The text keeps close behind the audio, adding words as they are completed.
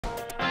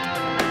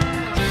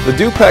The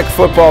Du-Pec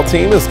football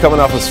team is coming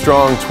off a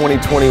strong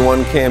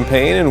 2021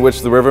 campaign in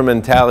which the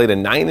Rivermen tallied a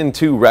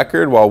 9-2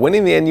 record while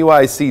winning the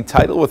NUIC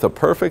title with a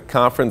perfect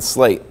conference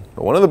slate.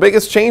 But one of the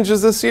biggest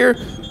changes this year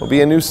will be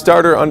a new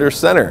starter under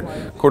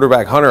center.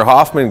 Quarterback Hunter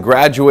Hoffman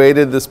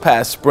graduated this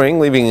past spring,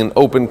 leaving an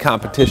open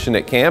competition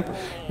at camp.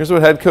 Here's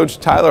what head coach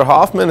Tyler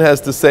Hoffman has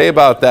to say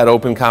about that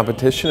open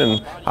competition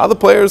and how the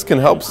players can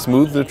help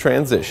smooth the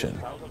transition.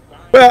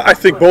 Well, I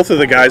think both of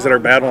the guys that are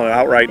battling it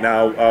out right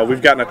now,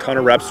 we've gotten a ton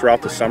of reps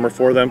throughout the summer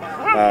for them.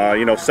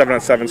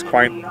 7-on-7s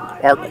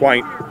aren't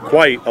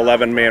quite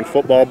 11-man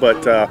football,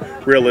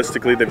 but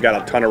realistically, they've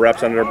got a ton of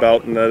reps under their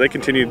belt, and they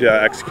continue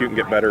to execute and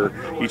get better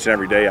each and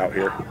every day out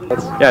here.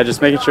 Yeah,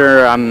 just making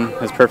sure I'm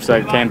as perfect as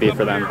I can be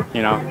for them.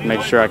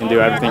 Making sure I can do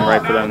everything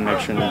right for them,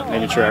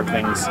 making sure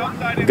everything's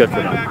good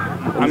for them.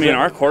 I mean,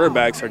 our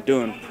quarterbacks are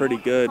doing pretty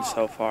good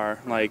so far.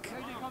 Like,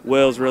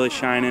 Will's really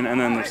shining,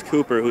 and then there's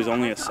Cooper, who's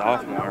only a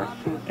sophomore,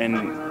 and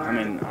I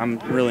mean, I'm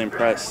really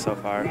impressed so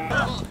far.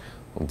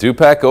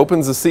 Du-Pec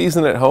opens the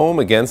season at home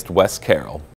against West Carroll.